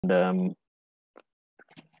And,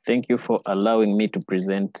 thank you for allowing me to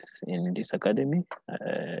present in this academy.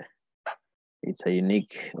 It's a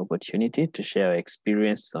unique opportunity to share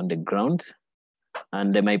experience on the ground.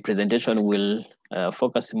 And my presentation will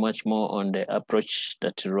focus much more on the approach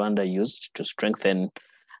that Rwanda used to strengthen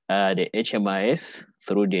the HMIS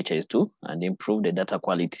through DHIS2 and improve the data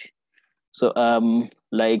quality. So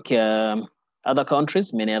like other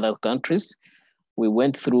countries, many other countries, we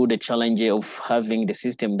went through the challenge of having the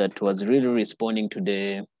system that was really responding to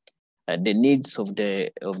the needs of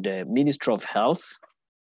the Ministry of Health,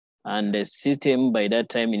 and the system by that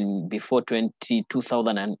time in before 2000,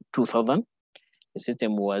 the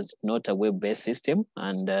system was not a web-based system,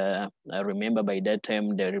 and I remember by that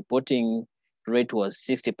time the reporting rate was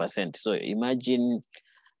 60%. So imagine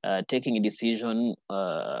taking a decision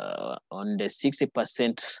on the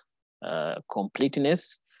 60%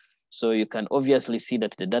 completeness. So you can obviously see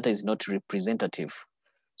that the data is not representative.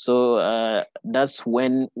 So that's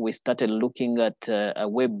when we started looking at a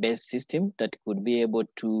web-based system that could be able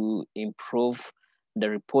to improve the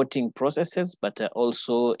reporting processes, but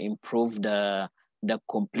also improve the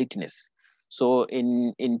completeness. So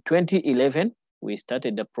in 2011, we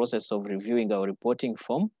started the process of reviewing our reporting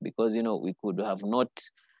form, because we could have not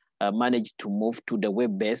managed to move to the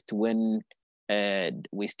web-based when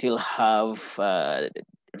we still have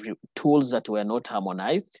tools that were not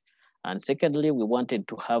harmonized. And secondly, we wanted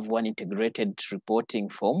to have one integrated reporting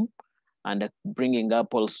form, and bringing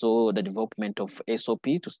up also the development of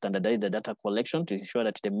SOP to standardize the data collection to ensure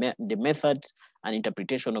that the methods and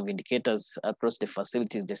interpretation of indicators across the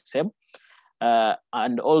facility is the same,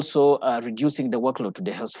 and also reducing the workload to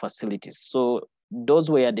the health facilities. So those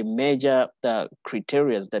were the major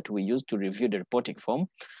criteria that we used to review the reporting form.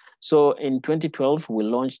 So in 2012, we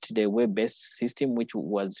launched the web-based system, which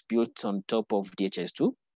was built on top of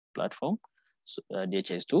DHIS2 platform, so,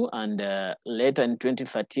 DHIS2. And later in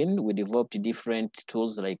 2013, we developed different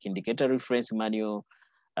tools like indicator reference manual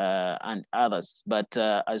and others. But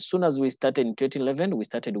as soon as we started in 2011, we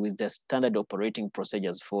started with the standard operating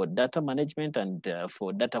procedures for data management and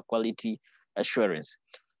for data quality assurance.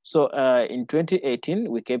 So in 2014,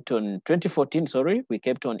 we kept on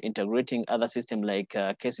integrating other systems like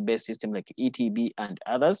case-based system like ETB and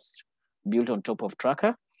others built on top of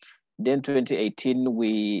Tracker. Then 2018,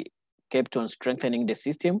 we kept on strengthening the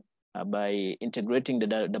system by integrating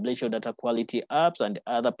the WHO data quality apps and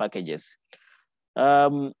other packages.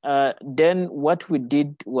 Then what we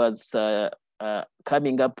did was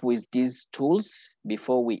coming up with these tools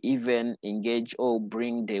before we even engage or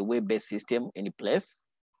bring the web-based system in place,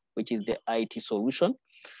 which is the IT solution.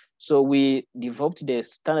 So we developed the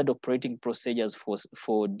standard operating procedures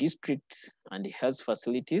for districts and health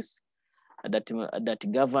facilities that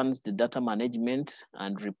governs the data management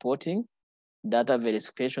and reporting, data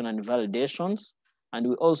verification and validations. And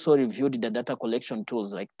we also reviewed the data collection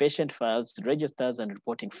tools like patient files, registers, and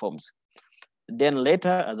reporting forms. Then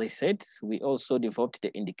later, as I said, we also developed the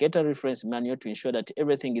indicator reference manual to ensure that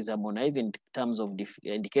everything is harmonized in terms of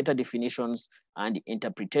indicator definitions and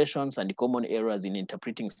interpretations and common errors in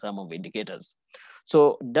interpreting some of the indicators.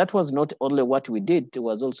 So that was not only what we did, it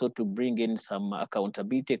was also to bring in some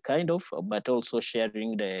accountability but also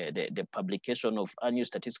sharing the publication of annual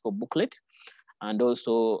statistical booklet and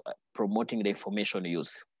also promoting the information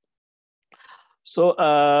use.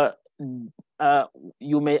 So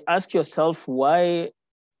you may ask yourself why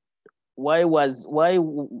was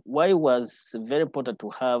very important to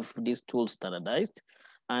have these tools standardized,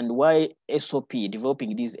 and why SOP,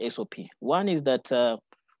 developing these SOP. One is that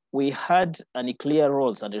we had any clear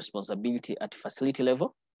roles and responsibility at facility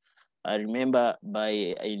level. I remember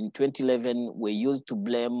in 2011, we used to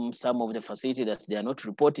blame some of the facility that they are not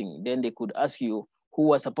reporting. Then they could ask you who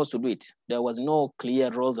was supposed to do it. There was no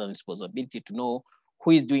clear roles and responsibility to know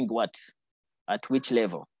who is doing what at which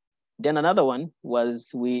level. Then another one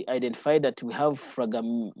was we identified that we have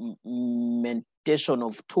fragmentation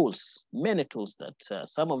of tools, many tools that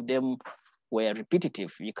some of them were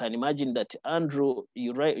repetitive. You can imagine that Andrew,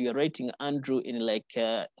 you're writing Andrew in like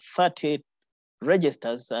 30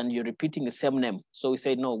 registers and you're repeating the same name. So we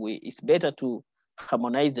said, no, it's better to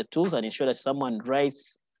harmonize the tools and ensure that someone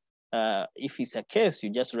writes, if it's a case, you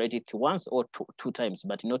just write it once or two times,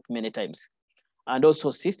 but not many times. And also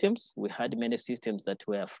systems, we had many systems that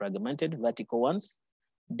were fragmented, vertical ones.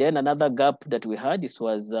 Then another gap that we had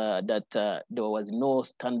was that there was no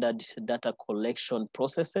standard data collection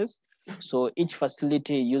processes. So each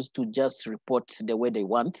facility used to just report the way they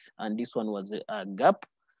want, and this one was a gap.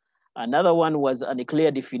 Another one was unclear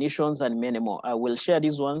definitions and many more. I will share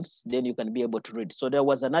these ones, then you can be able to read. So there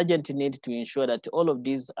was an urgent need to ensure that all of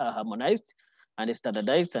these are harmonized and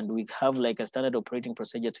standardized, and we have like a standard operating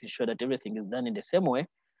procedure to ensure that everything is done in the same way.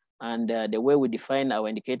 And the way we define our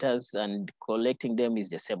indicators and collecting them is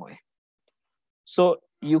the same way. So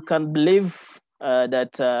you can believe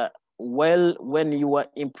that well, when you are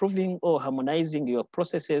improving or harmonizing your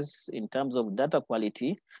processes in terms of data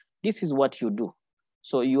quality, this is what you do.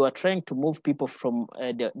 So you are trying to move people from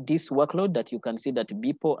this workload that you can see that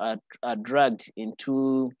people are dragged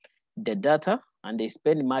into the data, and they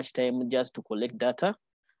spend much time just to collect data,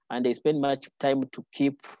 and they spend much time to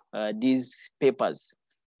keep these papers.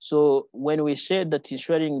 So when we share that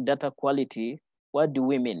ensuring data quality, what do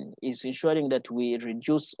we mean? Is ensuring that we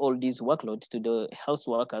reduce all these workloads to the health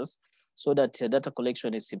workers so that data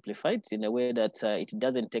collection is simplified in a way that it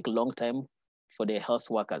doesn't take a long time for the health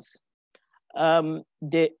workers.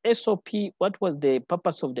 The SOP, what was the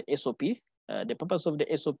purpose of the SOP? The purpose of the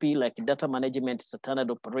SOP, like data management standard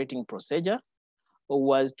operating procedure,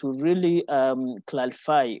 was to really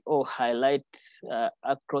clarify or highlight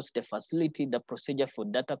across the facility the procedure for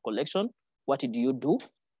data collection. What do you do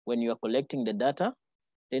when you are collecting the data?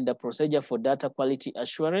 Then the procedure for data quality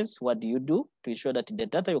assurance, what do you do to ensure that the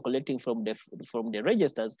data you're collecting from the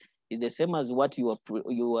registers is the same as what you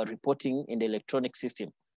are reporting in the electronic system.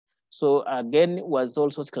 So again, was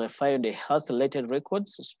also clarifying the health-related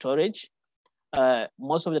records storage.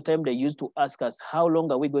 Most of the time they used to ask us, how long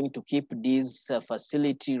are we going to keep these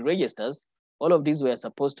facility registers? All of these were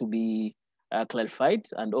supposed to be clarified,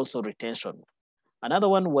 and also retention. Another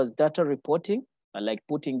one was data reporting, like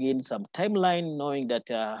putting in some timeline, knowing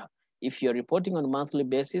that if you're reporting on a monthly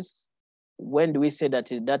basis, when do we say that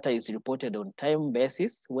data is reported on time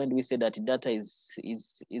basis? When do we say that data is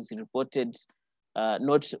reported,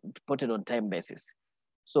 not reported on time basis?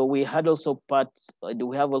 So we had also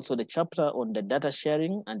we have also the chapter on the data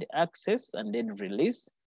sharing and the access and then release,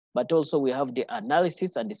 but also we have the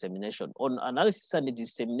analysis and dissemination. On analysis and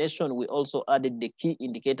dissemination, we also added the key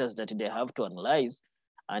indicators that they have to analyze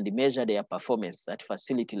and measure their performance at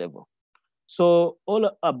facility level. So all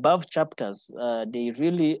above chapters, they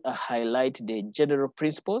really highlight the general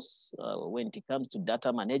principles when it comes to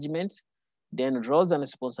data management. Then roles and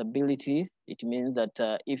responsibility, it means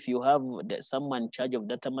that if you have someone in charge of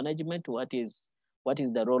data management, what is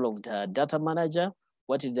the role of the data manager?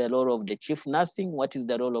 What is the role of the chief nursing? What is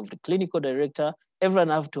the role of the clinical director? Everyone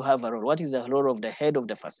have to have a role. What is the role of the head of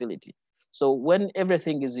the facility? So when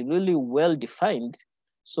everything is really well defined,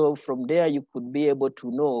 so from there you could be able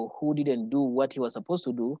to know who didn't do what he was supposed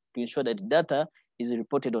to do to ensure that data is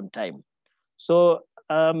reported on time. So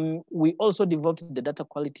we also developed the data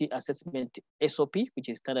quality assessment SOP, which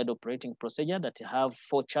is standard operating procedure, that have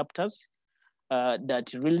 4 chapters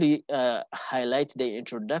that really highlight the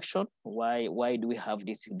introduction. Why do we have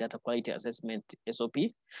this data quality assessment SOP?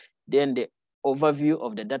 Then the overview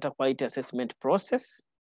of the data quality assessment process,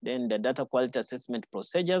 then the data quality assessment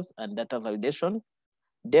procedures and data validation.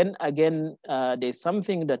 Then again, there's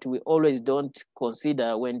something that we always don't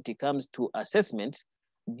consider when it comes to assessment,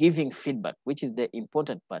 giving feedback, which is the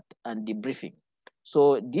important part, and debriefing.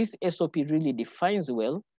 So this SOP really defines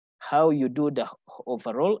well how you do the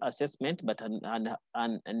overall assessment, but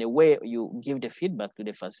and the way you give the feedback to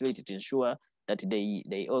the facility to ensure that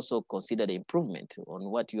they also consider the improvement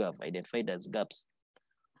on what you have identified as gaps.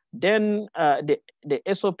 Then the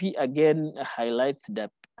SOP again highlights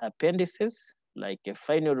the appendices, like a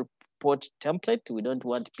final report template. We don't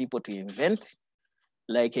want people to invent,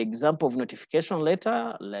 like example of notification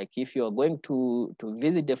letter. Like if you are going to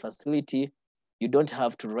visit the facility, you don't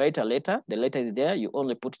have to write a letter. The letter is there. You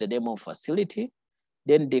only put the name of facility.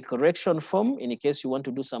 Then the correction form, in case you want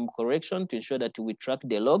to do some correction to ensure that we track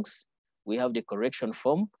the logs, we have the correction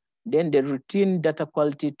form. Then the routine data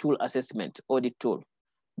quality tool assessment audit tool.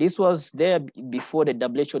 This was there before the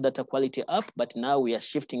WHO data quality app, but now we are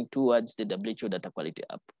shifting towards the WHO data quality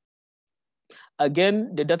app.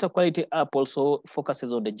 Again, the data quality app also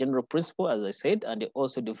focuses on the general principle, as I said, and it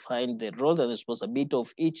also defines the roles and responsibility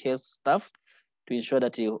of each health staff to ensure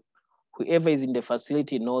that whoever is in the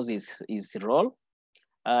facility knows his role.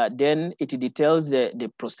 Then it details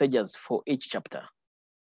the procedures for each chapter.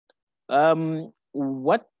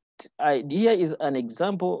 Here is an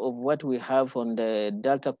example of what we have on the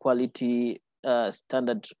data quality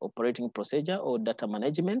standard operating procedure or data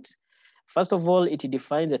management. First of all, it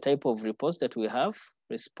defines the type of reports that we have,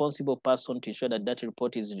 responsible person to ensure that that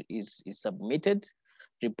report is submitted,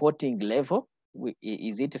 reporting level,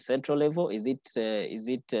 is it a central level, is it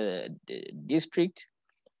district,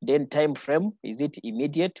 then time frame, is it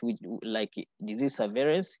immediate, like disease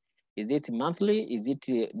surveillance, is it monthly, is it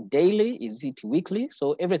daily, is it weekly?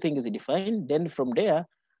 So everything is defined. Then from there,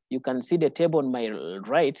 you can see the table on my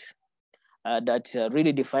right. that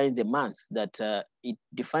really defines the months, that it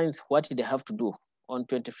defines what they have to do. On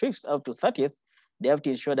 25th up to 30th, they have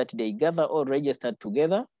to ensure that they gather all registered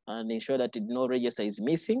together and ensure that no register is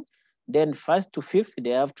missing. Then 1st to 5th,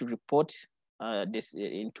 they have to report this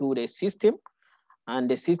into the system, and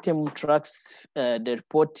the system tracks the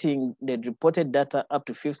reported data up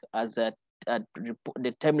to 5th as the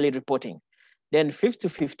timely reporting. Then 5th to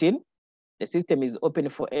 15th, the system is open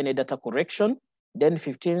for any data correction. Then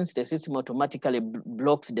 15th, the system automatically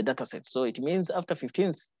blocks the data set. So it means after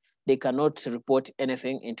 15th, they cannot report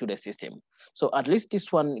anything into the system. So at least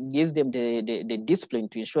this one gives them the discipline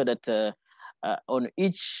to ensure that on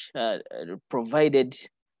each provided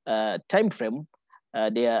time frame,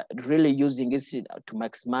 they are really using this to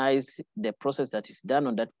maximize the process that is done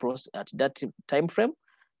on that process at that time frame.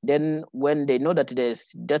 Then when they know that the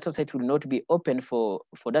data set will not be open for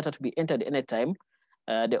data to be entered anytime,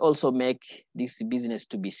 they also make this business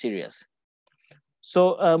to be serious.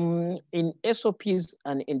 So in SOPs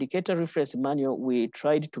and indicator reference manual, we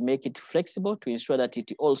tried to make it flexible to ensure that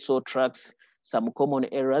it also tracks some common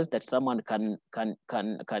errors that someone can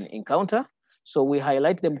encounter. So we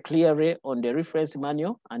highlight them clearly on the reference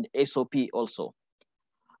manual and SOP also.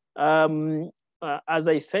 As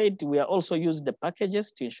I said, we are also use the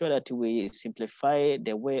packages to ensure that we simplify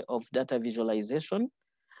the way of data visualization.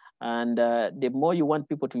 And the more you want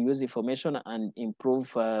people to use information and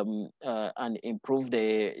improve the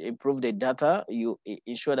data, you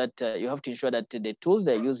ensure that you have to ensure that the tools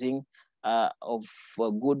they're using of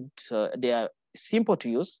good, they are simple to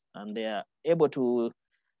use and they are able to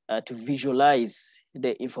visualize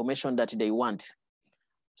the information that they want.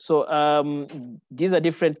 So these are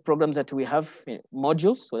different programs that we have,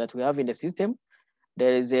 modules, so that we have in the system.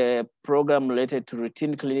 There is a program related to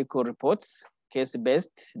routine clinical reports,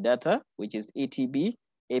 case-based data, which is ETB,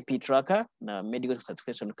 AP tracker, medical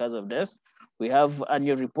certification because of this. We have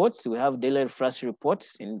annual reports. We have daily flash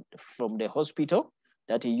reports from the hospital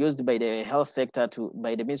that are used by the health sector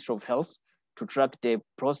by the Ministry of Health to track the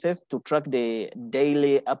process, to track the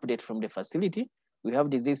daily update from the facility. We have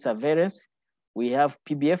disease surveillance. We have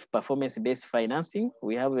PBF, performance-based financing.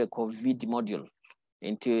 We have a COVID module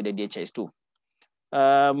into the DHIS2.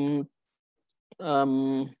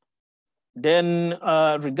 Then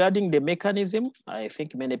regarding the mechanism, I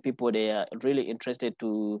think many people, they are really interested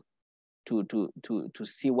to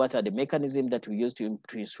see what are the mechanisms that we use to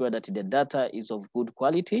ensure that the data is of good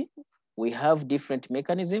quality. We have different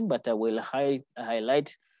mechanisms, but I will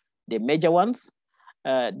highlight the major ones.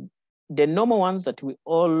 The normal ones that we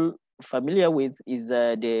all familiar with is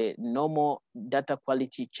the normal data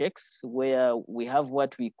quality checks, where we have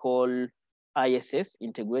what we call ISS,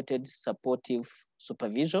 Integrated Supportive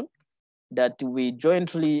Supervision, that we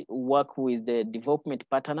jointly work with the development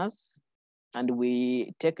partners, and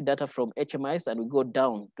we take data from HMIS and we go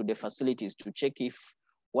down to the facilities to check if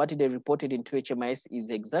what they reported into HMIS is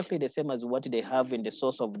exactly the same as what they have in the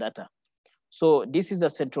source of data. So this is a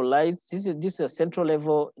centralized, this is a central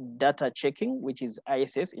level data checking, which is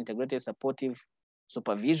ISS, Integrated Supportive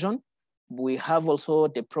Supervision. We have also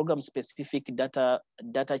the program specific data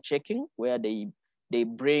checking, where they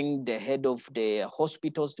bring the head of the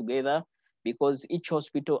hospitals together, because each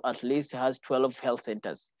hospital at least has 12 health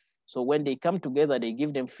centers. So when they come together, they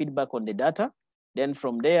give them feedback on the data. Then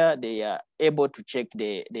from there, they are able to check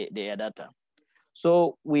their data.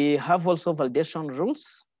 So we have also validation rules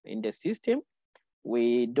in the system.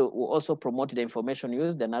 We also promote the information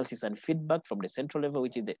use, the analysis and feedback from the central level,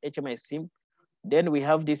 which is the HMIS team. Then we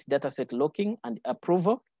have this dataset locking and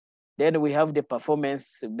approval. Then we have the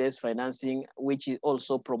performance-based financing, which is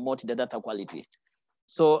also promote the data quality.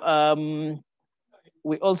 So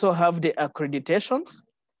we also have the accreditations.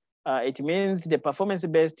 It means the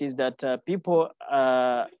performance-based is that people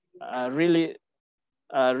are really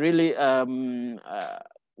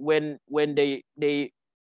when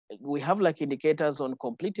we have like indicators on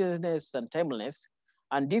completeness and timeliness,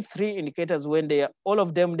 and these three indicators, when they are all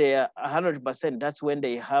of them, they are 100%. That's when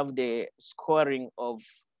they have the scoring of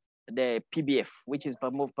the PBF, which is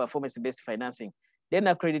performance-based financing. Then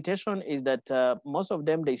accreditation is that most of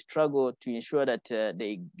them, they struggle to ensure that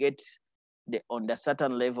they get on the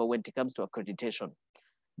certain level when it comes to accreditation.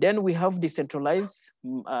 Then we have decentralized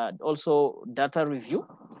also data review,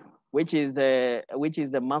 which is the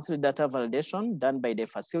monthly data validation done by the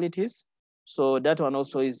facilities. So that one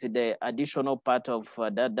also is the additional part of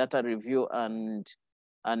that data review and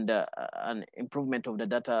improvement of the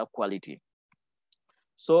data quality.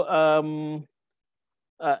 So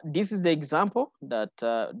this is the example that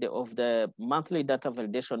of the monthly data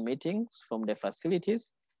validation meetings from the facilities.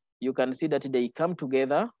 You can see that they come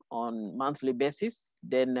together on monthly basis.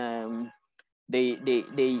 Then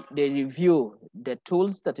they review the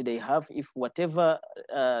tools that they have. If whatever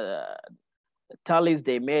tallies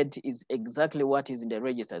they made is exactly what is in the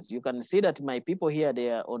registers. You can see that my people here, they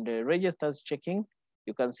are on the registers checking.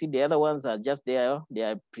 You can see the other ones are just there. They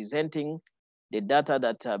are presenting the data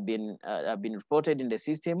that have been reported in the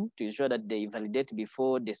system to ensure that they validate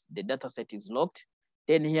before the data set is locked.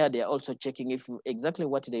 Then here they are also checking if exactly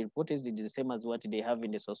what they reported is the same as what they have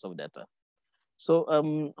in the source of data. So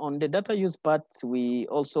on the data use part, we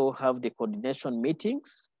also have the coordination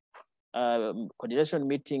meetings. Coordination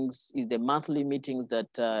meetings is the monthly meetings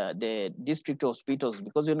that the district hospitals,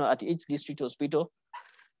 because at each district hospital,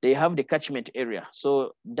 they have the catchment area.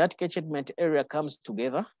 So that catchment area comes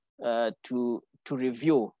together to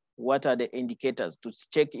review what are the indicators, to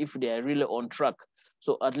check if they are really on track.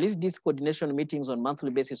 So at least these coordination meetings on monthly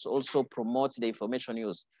basis also promotes the information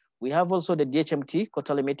use. We have also the DHMT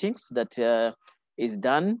quarterly meetings that is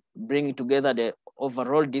done, bringing together the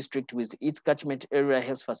overall district with its catchment area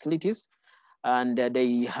health facilities. And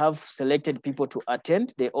they have selected people to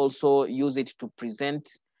attend. They also use it to present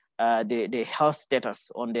the health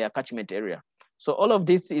status on their catchment area. So all of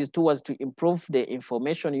this is towards to improve the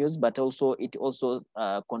information use, but also it also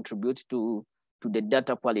contributes to the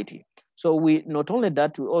data quality. So we not only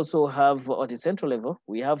that, we also have at the central level,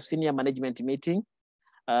 we have senior management meeting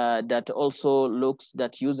that also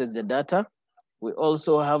uses the data. We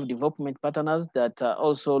also have development partners that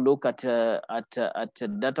also look at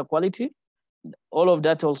data quality. All of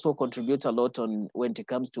that also contributes a lot on when it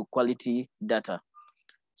comes to quality data.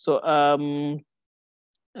 So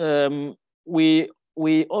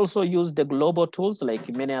we also use the global tools like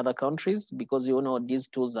many other countries, because these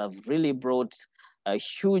tools have really brought a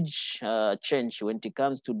huge change when it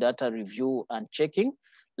comes to data review and checking.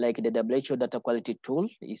 Like the WHO data quality tool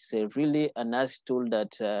is really a nice tool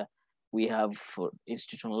that we have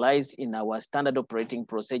institutionalized in our standard operating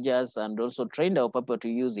procedures, and also trained our people to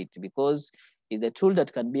use it, because it's a tool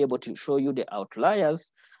that can be able to show you the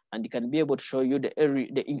outliers, and it can be able to show you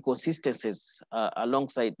the inconsistencies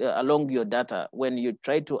along your data when you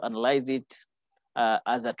try to analyze it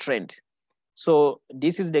as a trend. So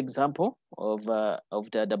this is the example of the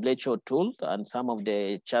WHO tool and some of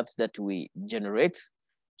the charts that we generate.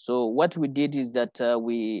 So what we did is that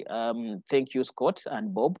we thank you, Scott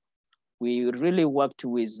and Bob. We really worked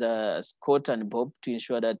with Scott and Bob to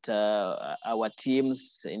ensure that our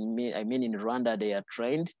teams in Rwanda, they are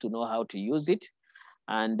trained to know how to use it.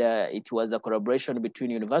 And it was a collaboration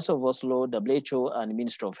between University of Oslo, WHO, and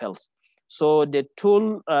Ministry of Health. So the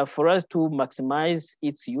tool, for us to maximize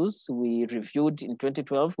its use, we reviewed in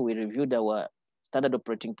 2012, we reviewed our standard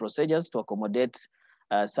operating procedures to accommodate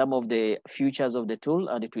some of the features of the tool,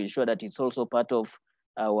 and to ensure that it's also part of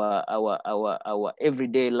our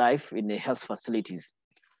everyday life in the health facilities.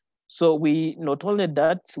 So we not only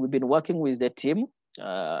that, we've been working with the team,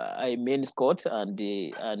 Scott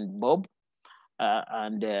and Bob,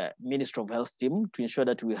 and the Ministry of Health team, to ensure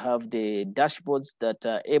that we have the dashboards that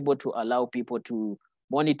are able to allow people to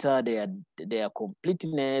monitor their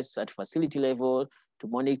completeness at facility level, to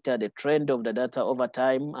monitor the trend of the data over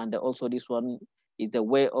time. And also this one is a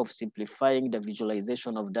way of simplifying the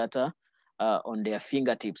visualization of data on their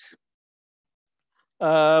fingertips.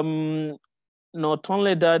 Not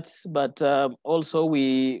only that, but also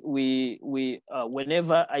we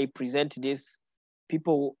whenever I present this,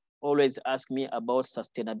 people always ask me about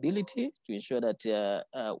sustainability, to ensure that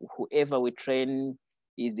whoever we train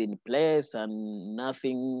is in place and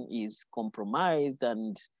nothing is compromised,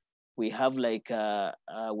 and we have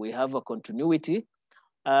we have a continuity.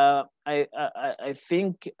 I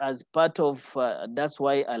think as part of that's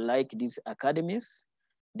why I like these academies.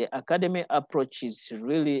 The academy approach is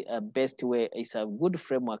really a best way. It's a good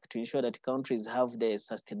framework to ensure that countries have the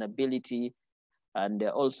sustainability and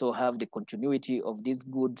also have the continuity of these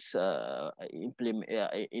good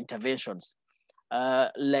interventions.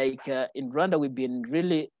 In Rwanda, we've been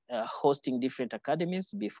really hosting different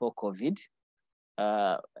academies before COVID.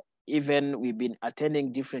 Even we've been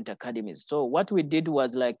attending different academies. So what we did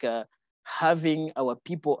was having our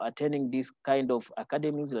people attending these kind of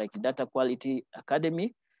academies, like Data Quality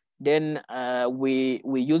Academy. Then we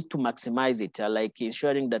used to maximize it, like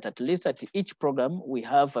ensuring that at least at each program, we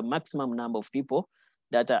have a maximum number of people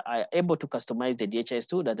that are able to customize the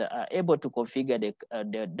DHIS2, that are able to configure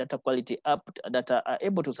the data quality app, that are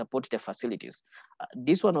able to support the facilities.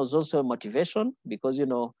 This one was also a motivation, because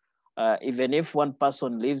even if one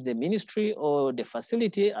person leaves the ministry or the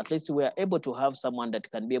facility, at least we are able to have someone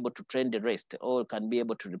that can be able to train the rest, or can be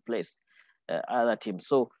able to replace other teams.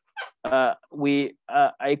 So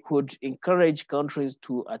I could encourage countries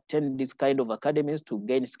to attend this kind of academies to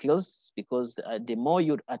gain skills, because the more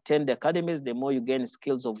you attend the academies, the more you gain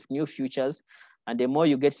skills of new futures, and the more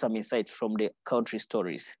you get some insight from the country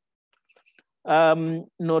stories.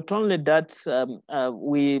 Not only that,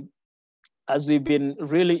 as we've been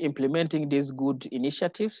really implementing these good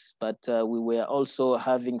initiatives, but we were also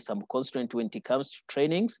having some constraint when it comes to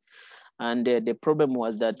trainings. And the problem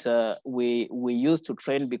was that we used to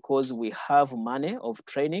train because we have money of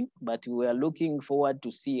training, but we are looking forward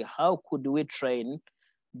to see how could we train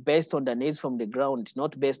based on the needs from the ground,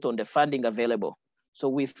 not based on the funding available. So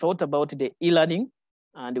we thought about the e-learning,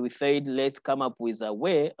 and we said, let's come up with a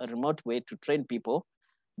remote way to train people,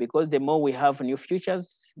 because the more we have new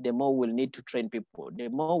futures, the more we'll need to train people. The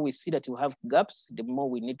more we see that you have gaps, the more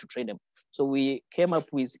we need to train them. So we came up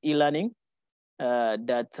with e-learning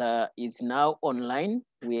that is now online.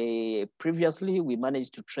 Previously we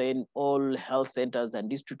managed to train all health centers and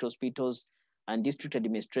district hospitals and district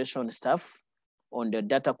administration staff on the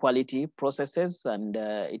data quality processes, and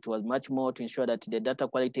it was much more to ensure that the data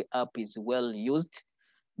quality app is well used.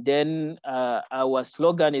 Then our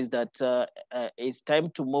slogan is that it's time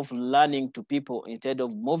to move learning to people instead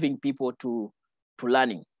of moving people to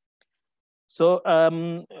learning. So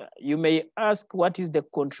you may ask, what is the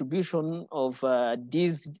contribution of the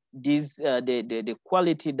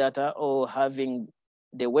quality data, or having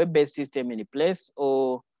the web-based system in place,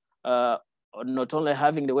 or not only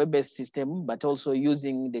having the web-based system, but also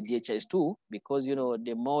using the DHIS2, because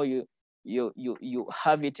the more you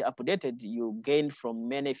have it updated, you gain from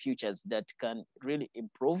many features that can really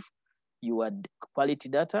improve your quality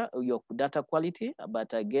data, your data quality,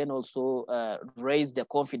 but again also raise the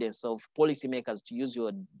confidence of policymakers to use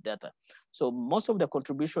your data. So most of the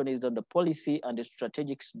contribution is on the policy and the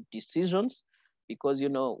strategic decisions, because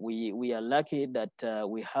we are lucky that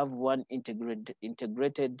we have one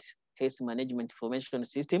integrated case management information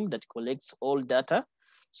system that collects all data.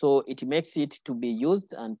 So it makes it to be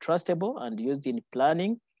used and trustable and used in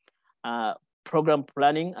planning, program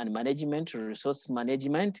planning and management, resource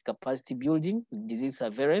management, capacity building, disease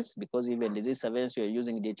surveillance, because even disease surveillance we are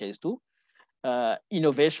using DHIS2,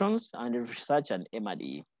 innovations and research and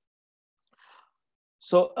MRDE.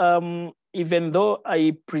 So even though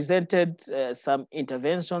I presented some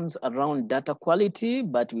interventions around data quality,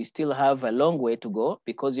 but we still have a long way to go,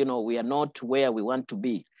 because we are not where we want to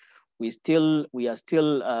be. We are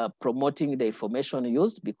still promoting the information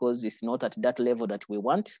use, because it's not at that level that we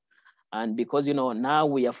want. And because now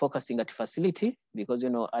we are focusing at facility, because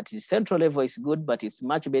at the central level is good, but it's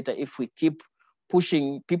much better if we keep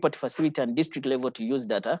pushing people at facility and district level to use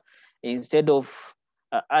data, instead of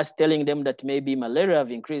us telling them that maybe malaria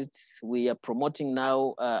have increased. We are promoting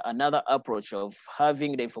now another approach of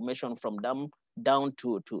having the information from them down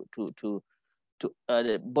to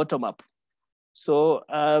the bottom up. So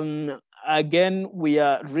again, we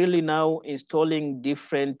are really now installing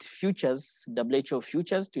different futures, WHO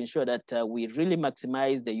futures, to ensure that we really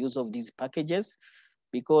maximize the use of these packages,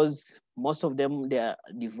 because most of them, they are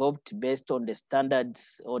developed based on the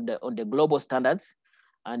standards, on the global standards.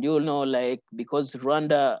 And because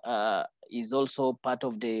Rwanda is also part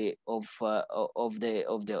of the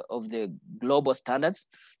global standards,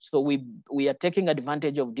 so we are taking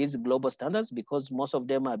advantage of these global standards, because most of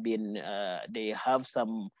them have been they have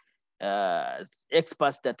some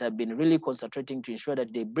experts that have been really concentrating to ensure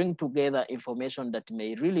that they bring together information that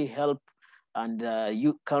may really help, and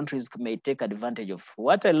countries may take advantage of.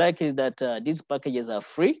 What I like is that these packages are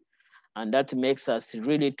free, and that makes us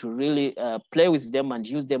really play with them and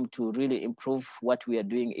use them to really improve what we are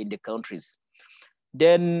doing in the countries.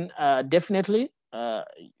 Then definitely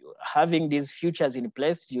having these futures in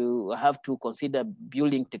place, you have to consider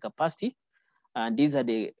building the capacity. And these are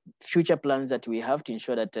the future plans that we have to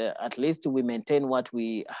ensure that at least we maintain what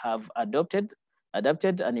we have adapted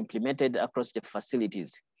and implemented across the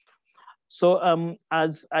facilities. So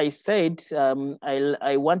as I said,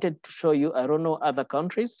 I wanted to show you, I don't know other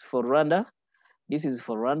countries. For Rwanda, this is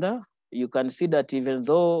for Rwanda. You can see that even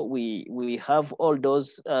though we have all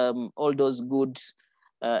those good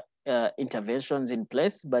interventions in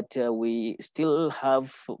place, but we still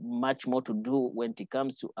have much more to do when it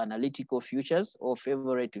comes to analytical futures or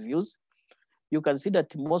favorite views. You can see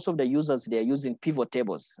that most of the users, they are using pivot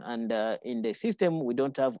tables. And in the system, we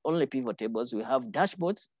don't have only pivot tables, we have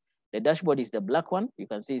dashboards. The dashboard is the black one. You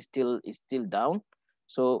can see it's still down.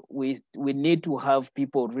 So we need to have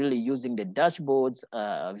people really using the dashboards,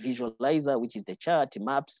 visualizer, which is the chart,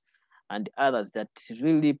 maps, and others that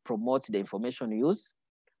really promote the information use.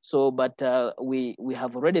 So, but we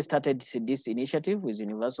have already started this initiative with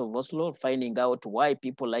University of Oslo, finding out why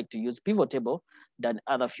people like to use pivot table than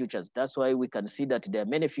other features. That's why we can see that there are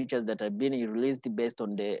many features that are being released based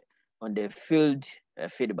on the field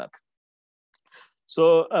feedback.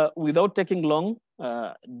 So without taking long,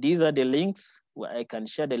 these are the links where I can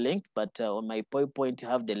share the link, but on my PowerPoint,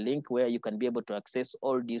 have the link where you can be able to access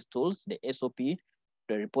all these tools, the SOP,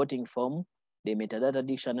 the reporting form, the metadata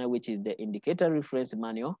dictionary, which is the indicator reference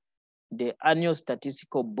manual, the annual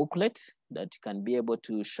statistical booklet that can be able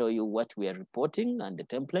to show you what we are reporting and the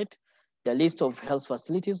template. The list of health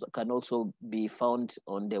facilities can also be found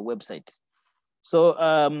on the website. So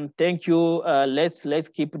thank you. Let's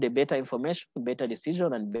keep the better information, better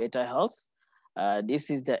decision, and better health.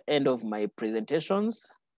 This is the end of my presentations.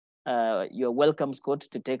 You're welcome, Scott,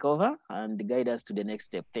 to take over and guide us to the next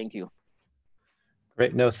step. Thank you.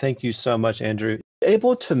 Great. No, thank you so much, Andrew.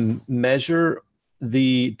 Able to measure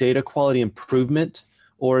the data quality improvement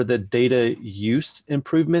or the data use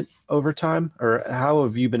improvement over time, or how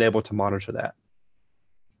have you been able to monitor that?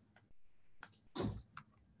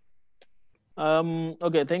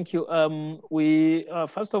 Okay, thank you. We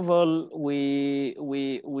first of all,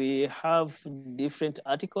 we have different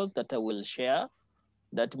articles that I will share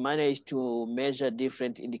that manage to measure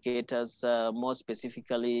different indicators. More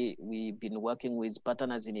specifically, we've been working with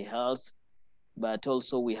partners in health, but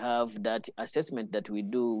also we have that assessment that we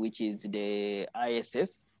do, which is the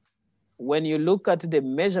ISS. When you look at the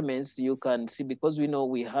measurements, you can see, because we know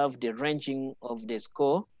we have the ranging of the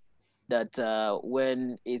score, that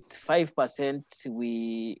when it's 5%,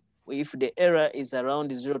 if the error is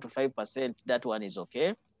around 0 to 5%, that one is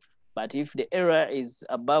okay. But if the error is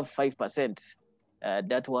above 5%,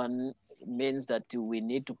 that one means that we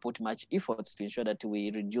need to put much efforts to ensure that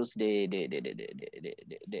we reduce the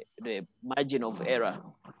margin of error.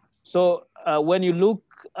 So when you look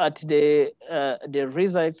at the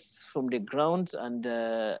results from the ground and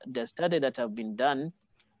the study that have been done,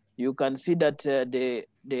 you can see that the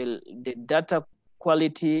data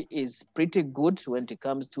quality is pretty good when it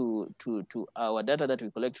comes to our data that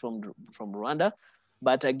we collect from Rwanda.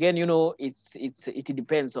 But again, you know, it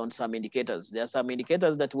depends on some indicators. There are some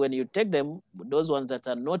indicators that when you take them, those ones that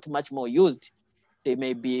are not much more used, they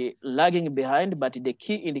may be lagging behind, but the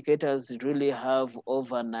key indicators really have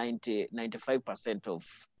over 95% of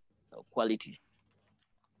quality.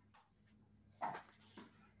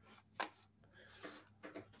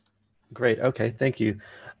 Great. Okay. Thank you.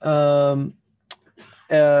 A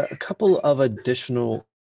couple of additional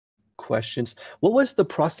questions. What was the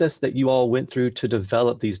process that you all went through to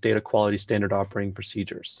develop these data quality standard operating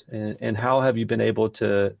procedures, and how have you been able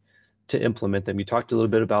to implement them? You talked a little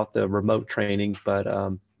bit about the remote training, but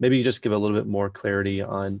maybe you just give a little bit more clarity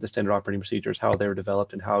on the standard operating procedures, how they were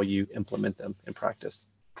developed, and how you implement them in practice.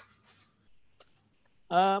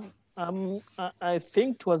 I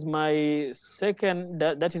think it was my second.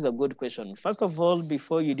 That is a good question. First of all,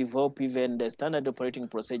 before you develop even the standard operating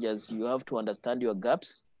procedures, you have to understand your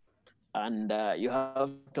gaps, and you have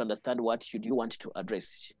to understand what should you want to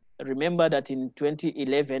address. Remember that in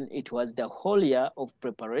 2011, it was the whole year of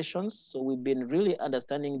preparations. So we've been really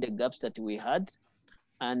understanding the gaps that we had.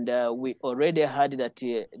 And we already had that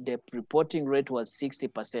the reporting rate was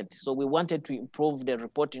 60%. So we wanted to improve the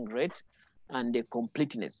reporting rate and the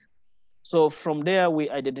completeness. So from there, we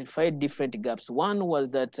identified different gaps. One was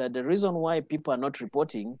that the reason why people are not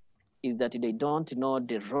reporting is that they don't know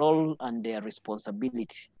the role and their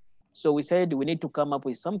responsibility. So we said we need to come up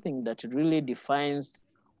with something that really defines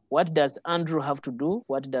what does Andrew have to do,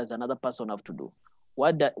 what does another person have to do,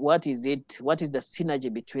 what is the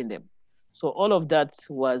synergy between them. So all of that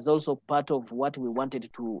was also part of what we wanted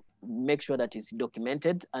to make sure that is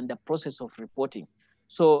documented and the process of reporting.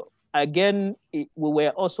 So again, we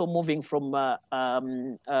were also moving from a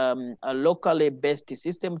locally based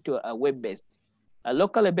system to a web-based. A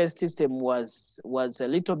locally based system was a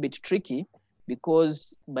little bit tricky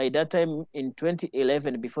because by that time in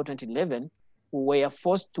 2011, before 2011, we were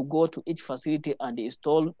forced to go to each facility and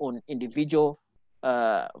install on individual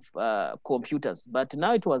computers. But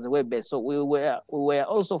now it was web-based, so we were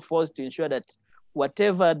also forced to ensure that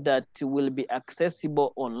whatever that will be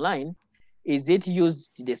accessible online, is it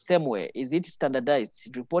used the same way? Is it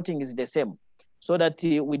standardized? Reporting is the same, so that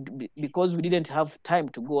because we didn't have time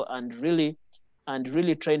to go and really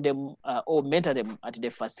train them or mentor them at the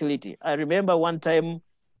facility. I remember one time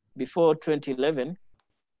before 2011,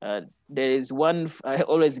 there is one, I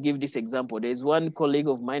always give this example. There is one colleague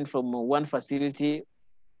of mine from one facility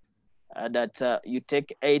that you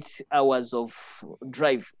take 8 hours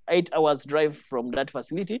drive from that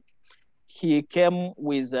facility. he came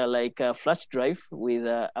with like a flash drive with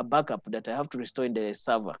a backup that I have to restore in the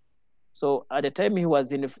server. So at the time he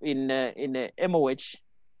was in MOH,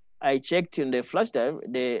 I checked in the flash drive,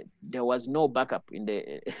 there was no backup in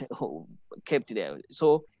the kept there.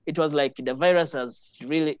 So it was like the virus has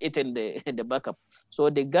really eaten the, the backup. So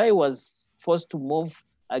the guy was forced to move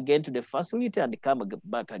again to the facility and come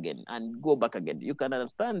back again and go back again. You can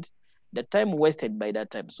understand the time wasted by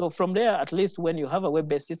that time. So from there, at least when you have a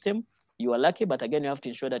web-based system, you are lucky, but again, you have to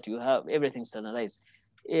ensure that you have everything standardized.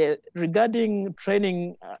 Regarding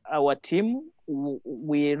training our team,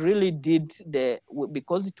 we really did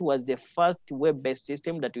because it was the first web-based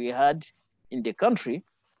system that we had in the country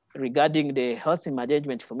regarding the health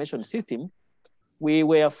management information system. We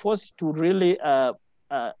were forced to really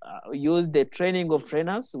use the training of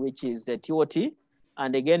trainers, which is the TOT,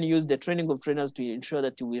 and again use the training of trainers to ensure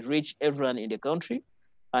that we reach everyone in the country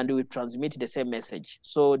and we transmit the same message.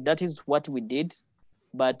 So that is what we did.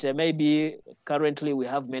 But maybe currently we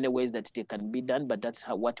have many ways that it can be done, but that's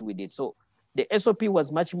what we did. So the SOP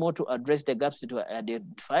was much more to address the gaps that were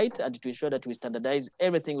identified and to ensure that we standardize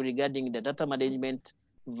everything regarding the data management,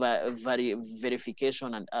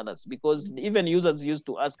 verification and others, because even users used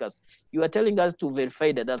to ask us, you are telling us to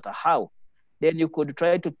verify the data, how? Then you could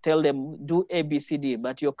try to tell them do ABCD,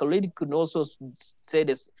 but your colleague could also say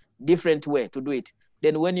this different way to do it.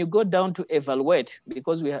 Then when you go down to evaluate,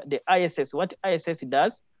 because we have the ISS, what ISS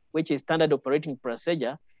does, which is standard operating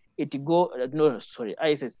procedure,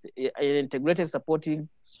 ISS, integrated supporting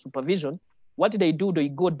supervision. What they do, they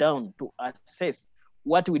go down to assess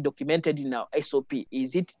what we documented in our SOP.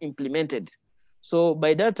 Is it implemented? So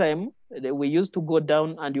by that time, we used to go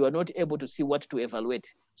down and you are not able to see what to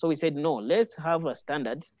evaluate. So we said, no, let's have a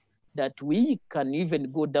standard that we can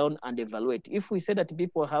even go down and evaluate. If we say that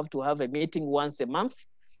people have to have a meeting once a month,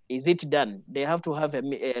 is it done? They have to have a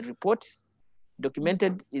report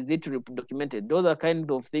documented. Is it documented? Those are kind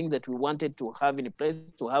of things that we wanted to have in place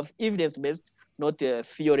to have evidence-based, not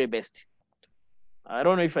theory-based. I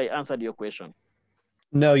don't know if I answered your question.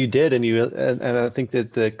 No, you did, and I think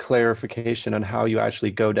that the clarification on how you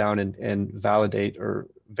actually go down and validate or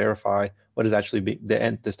verify what is actually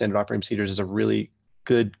the standard operating procedures is a really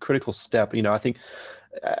good critical step. You know, I think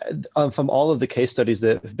from all of the case studies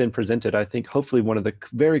that have been presented, I think hopefully one of the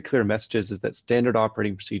very clear messages is that standard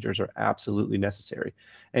operating procedures are absolutely necessary.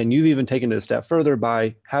 And you've even taken it a step further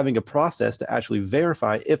by having a process to actually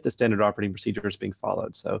verify if the standard operating procedure is being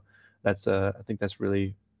followed. So that's I think that's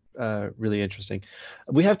really really interesting.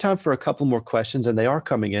 We have time for a couple more questions, and they are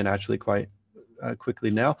coming in actually quite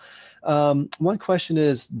quickly now. One question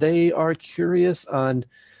is, they are curious on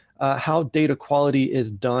how data quality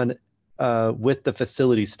is done with the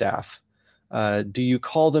facility staff. Do you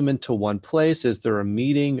call them into one place? Is there a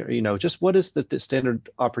meeting? Or, you know, just what is the standard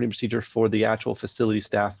operating procedure for the actual facility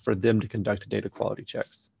staff for them to conduct data quality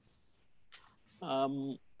checks?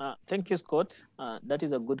 Thank you, Scott. That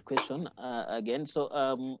is a good question again.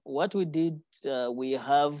 So what we did, we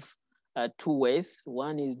have two ways.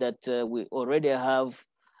 One is that we already have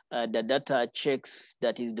the data checks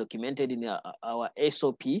that is documented in our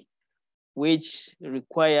SOP, which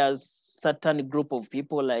requires certain group of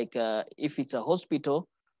people, like if it's a hospital,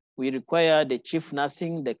 we require the chief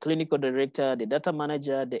nursing, the clinical director, the data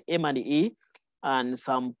manager, the M&E, and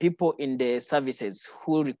some people in the services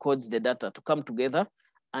who records the data to come together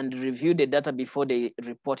and review the data before they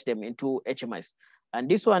report them into HMIs. And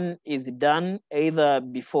this one is done either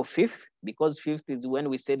before 5th, because 5th is when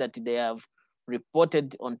we say that they have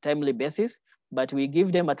reported on timely basis, but we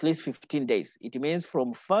give them at least 15 days. It means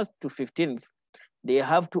from 1st to 15th, they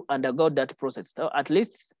have to undergo that process. So at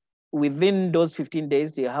least within those 15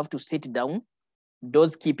 days, they have to sit down,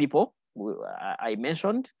 those key people I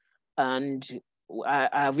mentioned, and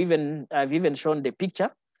I've even shown the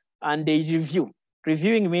picture, and they review.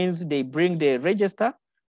 Reviewing means they bring the register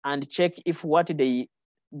and check if what they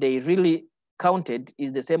really counted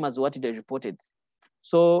is the same as what they reported.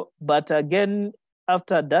 So, but again,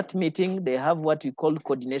 after that meeting, they have what we call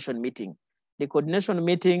coordination meeting. The coordination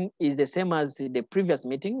meeting is the same as the previous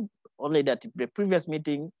meeting, only that the previous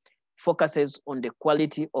meeting focuses on the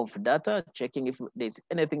quality of data, checking if there's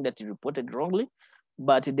anything that is reported wrongly.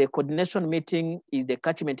 But the coordination meeting is the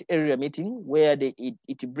catchment area meeting, where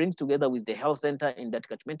it brings together with the health center in that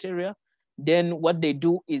catchment area. Then what they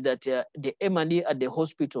do is that the M&E at the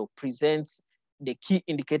hospital presents the key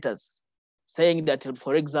indicators, saying that,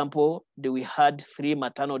 for example, we had 3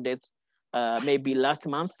 maternal deaths maybe last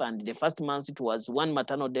month, and the first month it was 1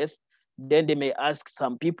 maternal death. Then they may ask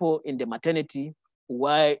some people in the maternity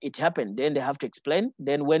why it happened. Then they have to explain.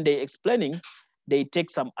 Then when they're explaining, they take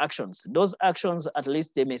some actions. Those actions, at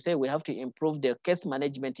least they may say, we have to improve the case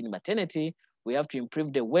management in maternity. We have to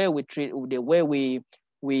improve the way we treat, we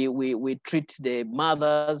treat the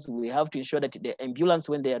mothers. We have to ensure that the ambulance,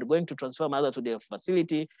 when they are going to transfer mother to the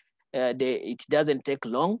facility, it doesn't take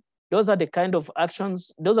long. Those are the kind of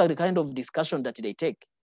actions, those are the kind of discussion that they take,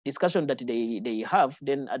 discussion that they have.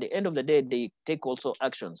 Then at the end of the day, they take also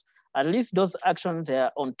actions. At least those actions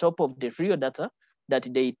are on top of the real data that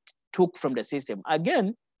they took from the system.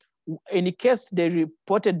 Again, in case they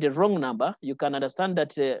reported the wrong number, you can understand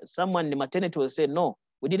that someone in the maternity will say, no,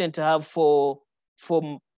 we didn't have four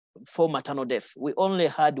maternal death. We only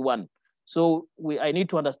had one. So I need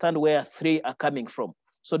to understand where 3 are coming from.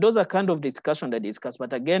 So those are kind of discussion that discuss.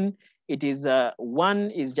 But again, it is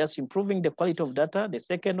one is just improving the quality of data. The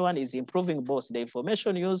second one is improving both the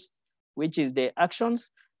information use, which is the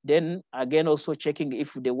actions. Then again, also checking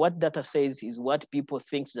if the what data says is what people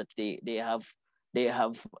think that they have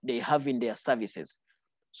in their services.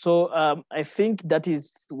 So I think that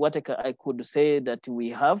is what I could say that we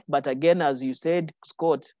have. But again, as you said,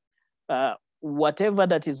 Scott, whatever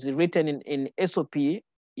that is written in SOP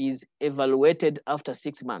is evaluated after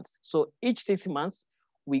 6 months. So each 6 months,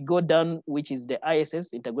 we go down, which is the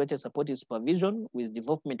ISS, Integrated Supportive Supervision, with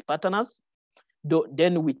development partners.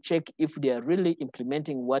 Then we check if they are really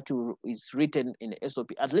implementing what is written in the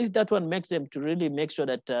SOP. At least that one makes them to really make sure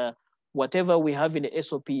that whatever we have in the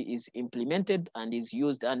SOP is implemented and is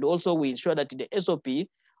used. And also we ensure that the SOP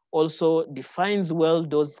also defines well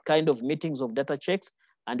those kind of meetings of data checks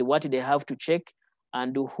and what they have to check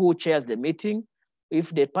and who chairs the meeting. If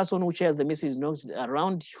the person who chairs the meeting is not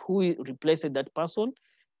around, who replaces that person?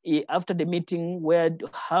 After the meeting,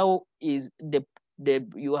 how is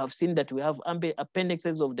you have seen that we have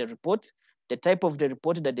appendixes of the report, the type of the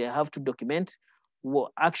report that they have to document,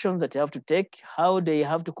 what actions that they have to take, how they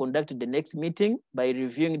have to conduct the next meeting by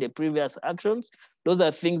reviewing the previous actions. Those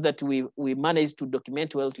are things that we manage to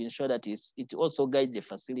document well to ensure that it also guides the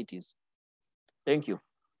facilities. Thank you.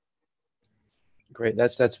 Great.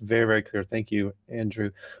 That's very, very clear. Thank you,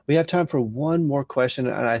 Andrew. We have time for one more question,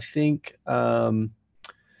 and I think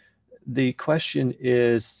the question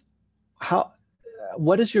is,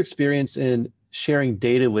 what is your experience in sharing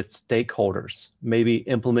data with stakeholders, maybe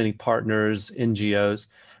implementing partners, NGOs?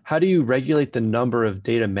 How do you regulate the number of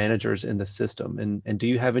data managers in the system? And do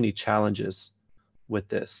you have any challenges with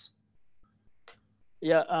this?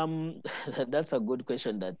 Yeah, that's a good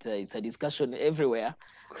question. That it's a discussion everywhere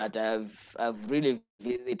that I've really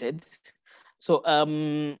visited. So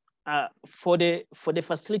for the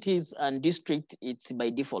facilities and district, it's by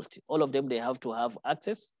default. All of them, they have to have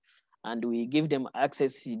access, and we give them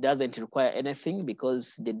access. It doesn't require anything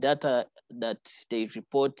because the data that they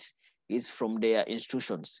report is from their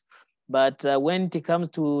institutions. But when it comes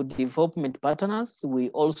to development partners, we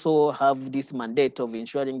also have this mandate of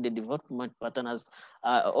ensuring the development partners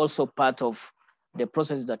are also part of the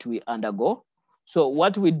process that we undergo. So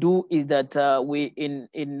what we do is that we in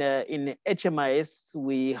HMIS,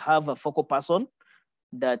 we have a focal person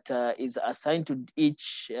that is assigned to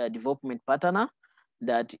each development partner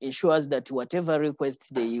that ensures that whatever request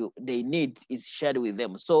they need is shared with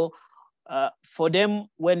them. So for them,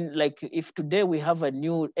 if today we have a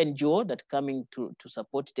new NGO that coming to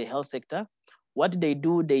support the health sector, what they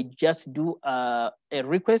do, they just do a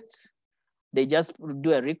request. They just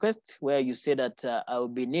do a request where you say that I will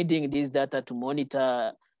be needing this data to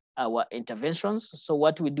monitor our interventions. So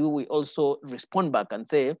what we do, we also respond back and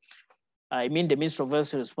say, the Ministry of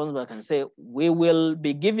Health responds back and say, we will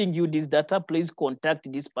be giving you this data. Please contact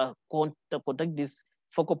this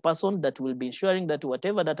focal person that will be ensuring that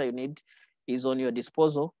whatever data you need is on your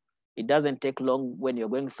disposal. It doesn't take long when you're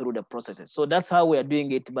going through the processes. So that's how we are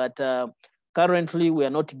doing it. But currently, we are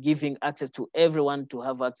not giving access to everyone to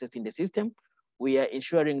have access in the system. We are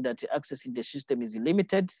ensuring that access in the system is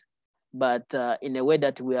limited, but in a way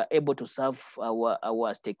that we are able to serve our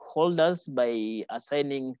stakeholders by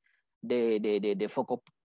assigning the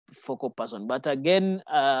focal person. But again,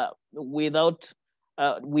 we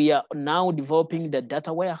are now developing the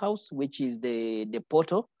data warehouse, which is the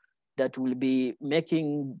portal that will be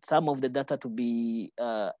making some of the data to be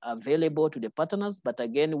available to the partners. But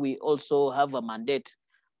again, we also have a mandate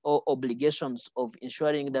or obligations of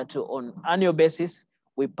ensuring that on annual basis,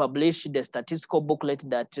 we publish the statistical booklet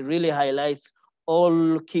that really highlights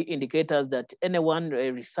all key indicators that anyone, a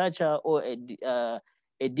researcher or a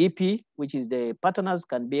DP, which is the partners,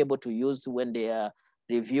 can be able to use when they are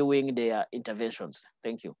reviewing their interventions.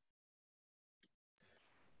 Thank you.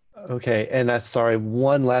 Okay, and sorry,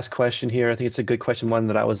 one last question here. I think it's a good question, one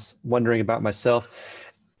that I was wondering about myself.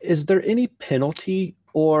 Is there any penalty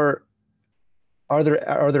or are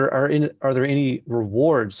there any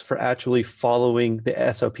rewards for actually following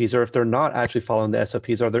the SOPs, or if they're not actually following the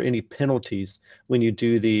SOPs, are there any penalties when you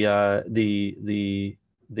do the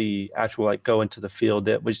actual like go into the field,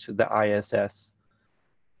 that which is the ISS?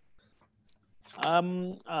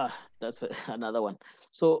 That's another one.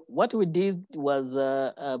 So what we did was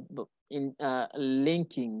in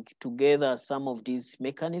linking together some of these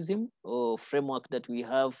mechanism or framework that we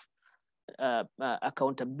have,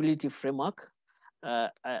 accountability framework.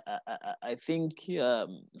 I think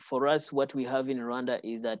for us, what we have in Rwanda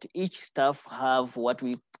is that each staff have what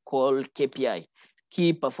we call KPI,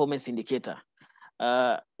 key performance indicator.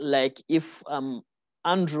 Like if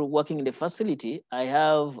Andrew working in the facility, I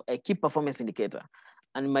have a key performance indicator.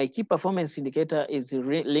 And my key performance indicator is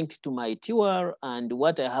linked to my TUR and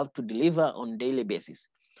what I have to deliver on daily basis.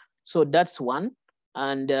 So that's one.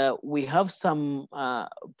 And we have some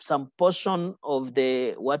portion of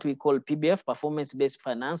the what we call PBF, performance-based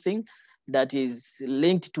financing, that is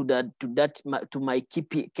linked to my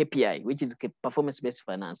KPI, which is performance-based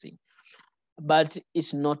financing. But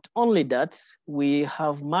it's not only that. We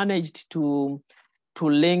have managed to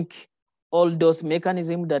link all those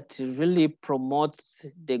mechanisms that really promotes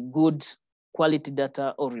the good quality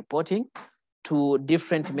data or reporting to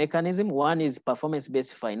different mechanisms. One is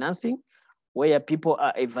performance-based financing, where people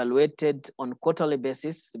are evaluated on quarterly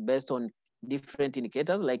basis based on different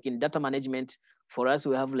indicators. Like in data management, for us,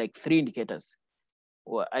 we have like 3 indicators.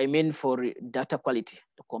 I mean, for data quality,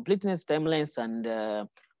 the completeness, timelines, and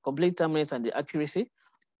complete timelines and the accuracy.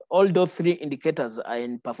 All those 3 indicators are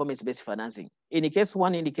in performance-based financing. In case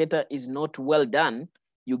one indicator is not well done,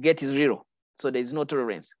 you get 0. So there is no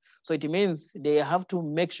tolerance. So it means they have to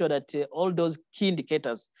make sure that all those key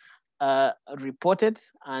indicators are reported,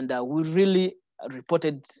 and we really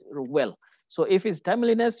reported well. So if it's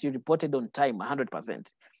timeliness, you reported on time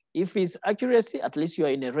 100%. If it's accuracy, at least you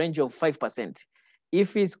are in a range of 5%.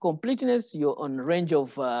 If it's completeness, you're on range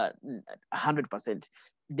of 100%.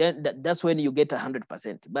 Then that's when you get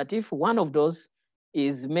 100%. But if one of those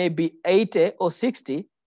is maybe 80 or 60,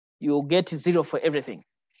 you get 0 for everything.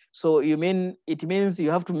 So it means you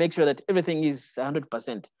have to make sure that everything is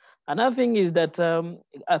 100%. Another thing is that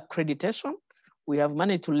accreditation, we have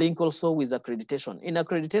managed to link also with accreditation. In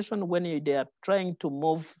accreditation, when they are trying to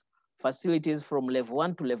move facilities from level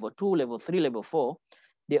 1 to level 2, level 3, level 4,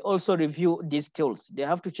 they also review these tools. They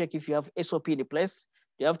have to check if you have SOP in place.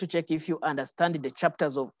 They have to check if you understand the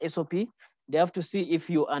chapters of SOP. They have to see if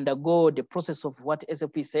you undergo the process of what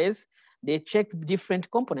SOP says. They check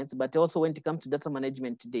different components, but also when it comes to data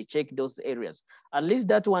management, they check those areas. At least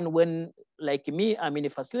that one, when like me, I'm in a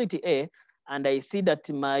facility A, and I see that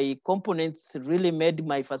my components really made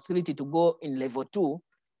my facility to go in level 2,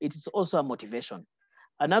 it is also a motivation.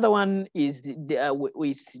 Another one is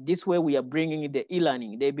this way we are bringing the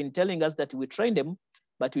e-learning. They've been telling us that we train them,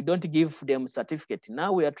 but we don't give them certificate.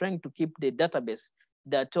 Now we are trying to keep the database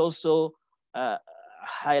that also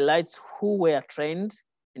highlights who were trained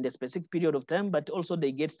in the specific period of time, but also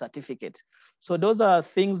they get certificates. So those are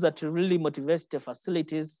things that really motivate the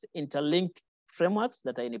facilities, interlinked frameworks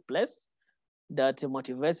that are in place that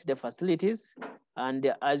motivates the facilities.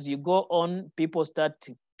 And as you go on, people start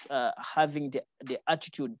having the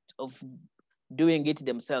attitude of doing it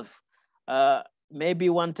themselves. Maybe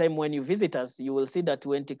one time when you visit us, you will see that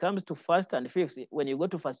when it comes to first and fifth, when you go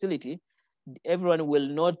to facility, everyone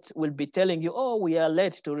will be telling you, oh, we are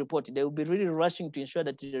late to report. They will be really rushing to ensure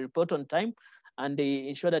that you report on time, and they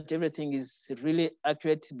ensure that everything is really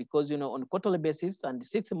accurate, because on a quarterly basis and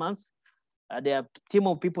 6 months, there are a team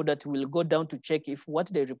of people that will go down to check if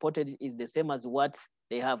what they reported is the same as what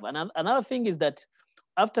they have. And another thing is that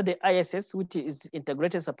after the ISS, which is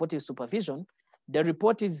integrated supportive supervision, the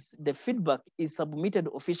feedback is submitted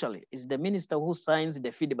officially. It's the minister who signs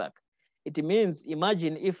the feedback. It means,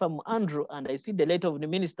 imagine if I'm Andrew and I see the letter of the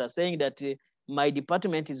minister saying that my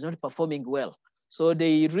department is not performing well. So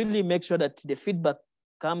they really make sure that the feedback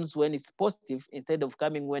comes when it's positive instead of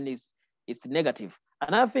coming when it's negative.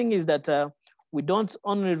 Another thing is that we don't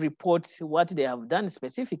only report what they have done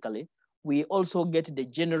specifically, we also get the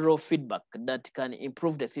general feedback that can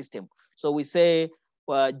improve the system. So we say,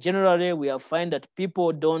 generally, we have found that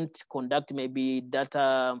people don't conduct maybe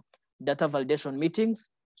data validation meetings.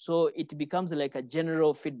 So it becomes like a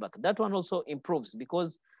general feedback. That one also improves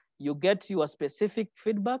because you get your specific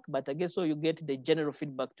feedback, but I guess so you get the general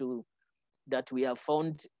feedback too that we have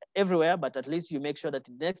found everywhere, but at least you make sure that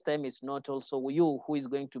next time it's not also you who is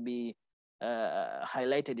going to be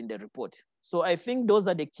highlighted in the report. So I think those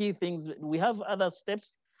are the key things. We have other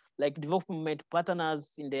steps like development partners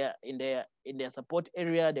in their support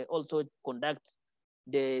area. They also conduct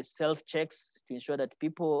the self-checks to ensure that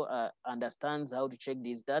people understands how to check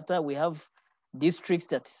this data. We have districts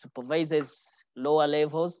that supervises lower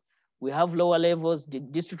levels. We have lower levels, the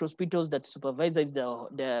district hospitals that supervises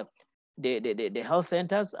the health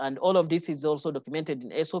centers, and all of this is also documented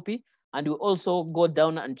in SOP. And we also go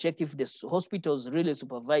down and check if the hospitals really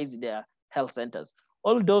supervise their health centers.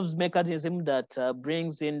 All those mechanisms that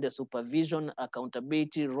brings in the supervision,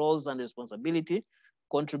 accountability, roles, and responsibility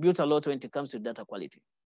contribute a lot when it comes to data quality.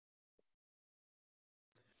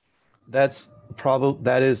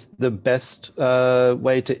 That is the best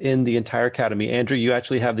way to end the entire academy. Andrew, you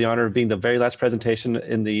actually have the honor of being the very last presentation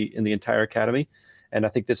in the entire academy, and I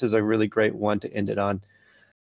think this is a really great one to end it on.